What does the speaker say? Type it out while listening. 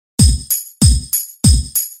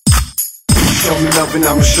show me love and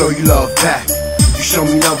I'ma show you love back. You show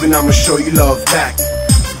me love and I'ma show you love back.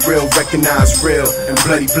 Real, recognize real, and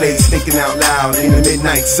bloody blaze thinking out loud in the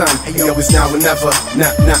midnight sun. Hey yo, it's now or never, nah,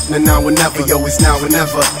 now or never. Yo, it's now or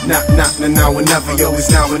never, nah, now or never. Yo, it's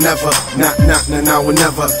now or never, nah, now or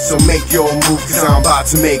never. So make your move, cause I'm about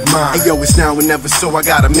to make mine. Hey yo, it's now or never, so I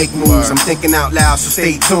gotta make moves. I'm thinking out loud, so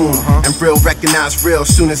stay tuned. And real, recognize real,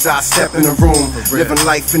 soon as I step in the room. Living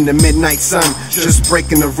life in the midnight sun, just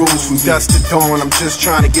breaking the rules from dusk to dawn. I'm just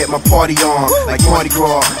trying to get my party on, like Mardi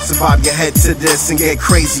Gras. So bob your head to this and get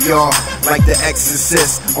crazy, y'all, like the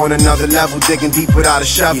Exorcist. On another level, digging deep without a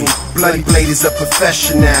shovel. Bloody Blade is a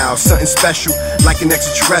professional, something special, like an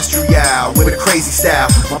extraterrestrial, with a crazy style.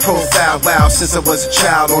 My profile, wow, since I was a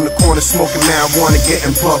child, on the corner smoking marijuana,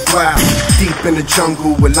 getting buck wild. Deep in the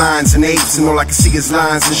jungle with lions and apes, and all I can see is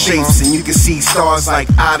lines and shapes. And you can see stars like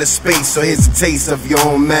outer space, so here's a taste of your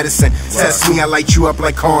own medicine. Test me, I light you up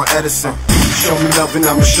like Con Edison. You show me love and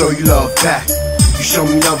I'ma show you love back. You show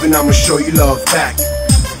me love and I'ma show you love back.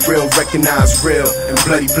 Real, recognize real, and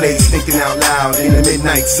bloody blaze thinking out loud in the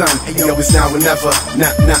midnight sun. Hey yo, it's now or never, nah,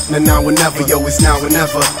 now or never. Yo, it's now or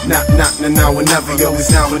never, nah, now or never. Yo, it's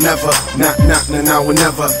now or never, nah, now or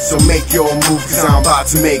never. So make your move, cause I'm about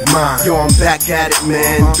to make mine. Yo, I'm back at it,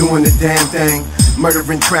 man, doing the damn thing.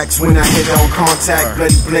 Murdering tracks when I hit on contact.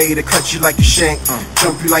 Bloody blade, I cut you like a shank,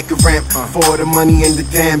 jump you like a ramp. For the money in the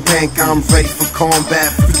damn bank, I'm ready for combat.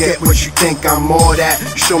 Forget what you think, I'm all that.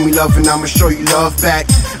 Show me love and I'ma show you love back.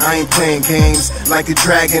 I ain't playing games, like a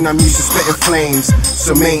dragon, I'm used to spitting flames.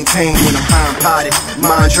 So maintain when I'm high and potted,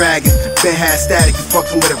 mind dragging. Been had static, you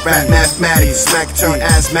fucking with a rap mathematics. Smack turn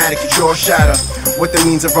asthmatic, your jaw shatter. What that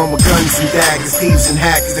means, I run with guns and daggers, thieves and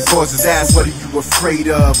hackers that causes ass. What are you afraid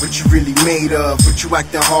of? What you really made of? What you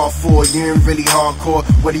acting hard for? You ain't really hardcore.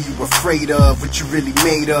 What are you afraid of? What you really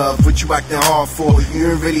made of? What you acting hard for? You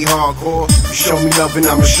ain't really hardcore. You show me love and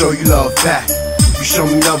I'ma show you love back. You show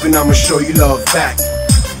me love and I'ma show you love back.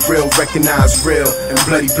 Real, recognize real, and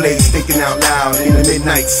bloody blaze thinking out loud in the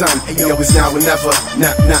midnight sun. Hey yo, it's now or never,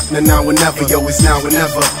 nah, now or never. Yo, it's now or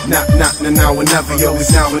never, nah, now or never. Yo,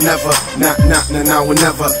 it's now or never, nah, now or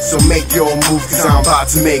never. So make your move, cause I'm about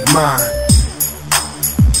to make mine.